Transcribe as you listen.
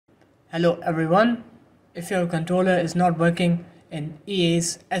Hello everyone. If your controller is not working in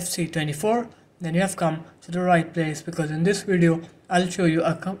EA's FC24, then you have come to the right place, because in this video I'll show you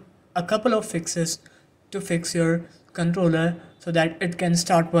a couple of fixes to fix your controller so that it can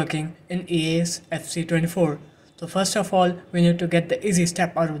start working in EA's FC24. So first of all, we need to get the easy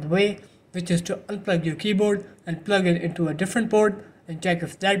step out of the way, which is to unplug your keyboard and plug it into a different port and check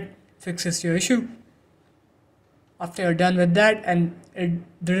if that fixes your issue. After you're done with that and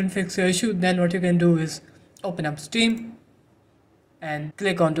it didn't fix your issue, then what you can do is open up Steam and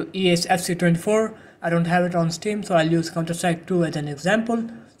click onto EA's FC24. I don't have it on Steam, so I'll use Counter-Strike 2 as an example.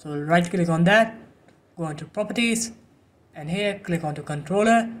 So right click on that, go into Properties, and here click onto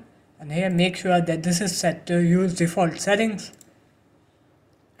Controller, and here make sure that this is set to use default settings,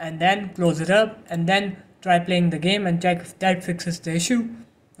 and then close it up, and then try playing the game and check if that fixes the issue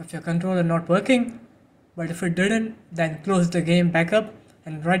of your controller not working. But if it didn't, then close the game back up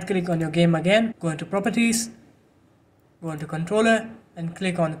and right click on your game again, go into Properties, go into Controller, and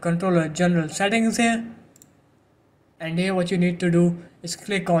click on Controller General Settings here. And here what you need to do is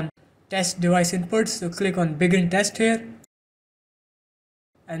click on Test Device Inputs, so click on Begin Test here,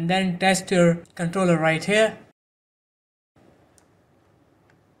 and then test your controller right here.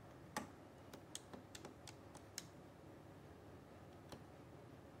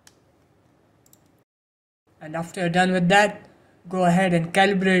 And after you're done with that, go ahead and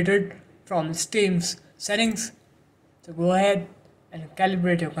calibrate it from Steam's settings. So go ahead and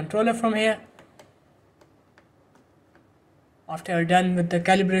calibrate your controller from here. After you're done with the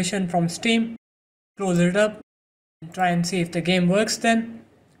calibration from Steam, close it up and try and see if the game works then.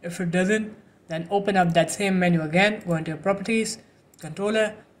 If it doesn't, then open up that same menu again, go into your Properties,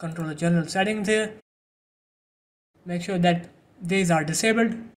 Controller, Controller General Settings here. Make sure that these are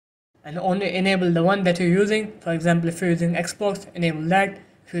disabled and only enable the one that you're using. For example, if you're using Xbox, enable that.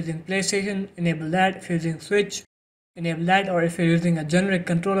 If you're using PlayStation, enable that. If you're using Switch, enable that. Or if you're using a generic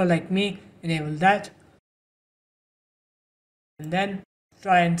controller like me, enable that. And then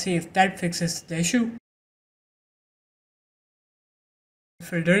try and see if that fixes the issue.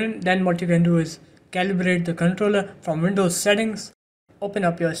 If it didn't, then what you can do is calibrate the controller from Windows settings. Open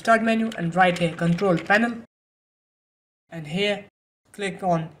up your Start menu and right here Control Panel. And here click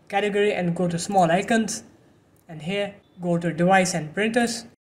on Category and go to Small Icons, and here go to Device and Printers,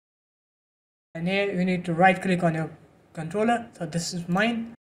 and here you need to right click on your controller, so this is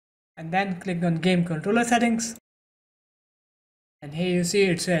mine, and then click on Game Controller Settings, and here you see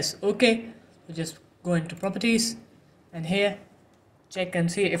it says OK. So just go into Properties and here check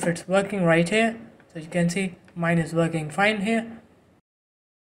and see if it's working right here. So you can see mine is working fine here.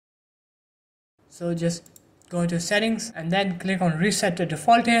 So just go into Settings and then click on Reset to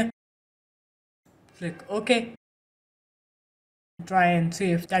Default here. Click OK. Try and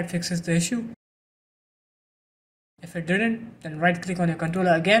see if that fixes the issue. If it didn't, then right click on your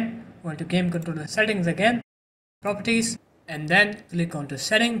controller again, go into Game Controller Settings again, Properties, and then click onto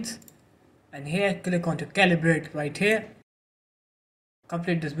Settings, and here click onto Calibrate right here.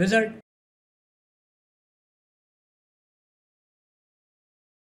 Complete this wizard.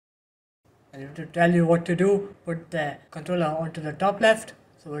 And it will tell you what to do. Put the controller onto the top left,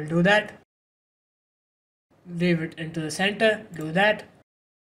 so we'll do that. Leave it into the center, do that.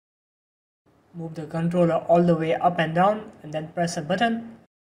 Move the controller all the way up and down and then press a button.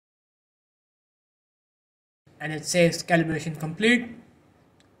 And it says calibration complete.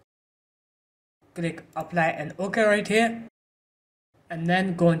 Click Apply and OK right here. And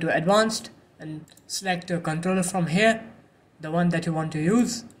then go into Advanced and select your controller from here, the one that you want to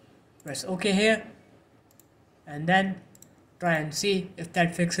use. Press OK here, and then try and see if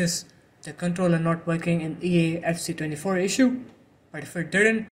that fixes the controller not working in EA FC24 issue. But if it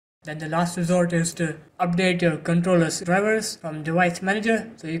didn't, then the last resort is to update your controller's drivers from Device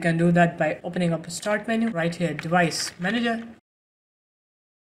Manager. So you can do that by opening up the Start menu, right here Device Manager,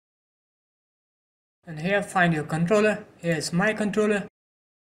 and here find your controller. Here is my controller.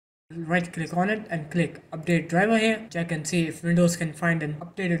 Right click on it and click Update Driver here. Check and see if Windows can find an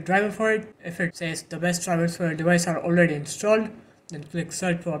updated driver for it. If it says the best drivers for your device are already installed, then click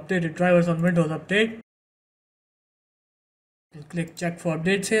Search for updated drivers on Windows Update. And click Check for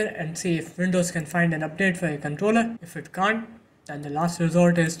updates here and see if Windows can find an update for your controller. If it can't, then the last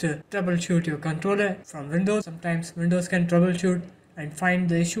resort is to troubleshoot your controller from Windows. Sometimes Windows can troubleshoot and find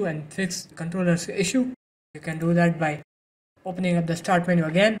the issue and fix the controller's issue. You can do that by opening up the Start menu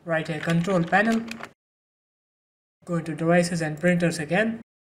again, right here Control Panel, go into Devices and Printers again,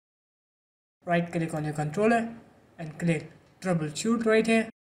 right click on your controller and click Troubleshoot right here.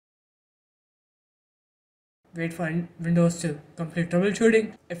 wait for Windows to complete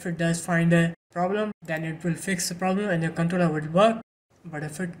troubleshooting. If it does find a problem, then it will fix the problem and your controller will work. But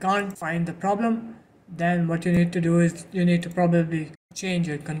if it can't find the problem, then what you need to do is you need to probably change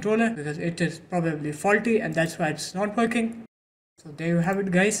your controller because it is probably faulty and that's why it's not working. So there you have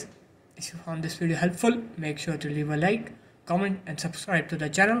it, guys. If you found this video helpful, make sure to leave a like, comment and subscribe to the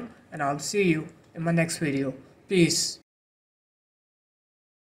channel, and I'll see you in my next video. Peace.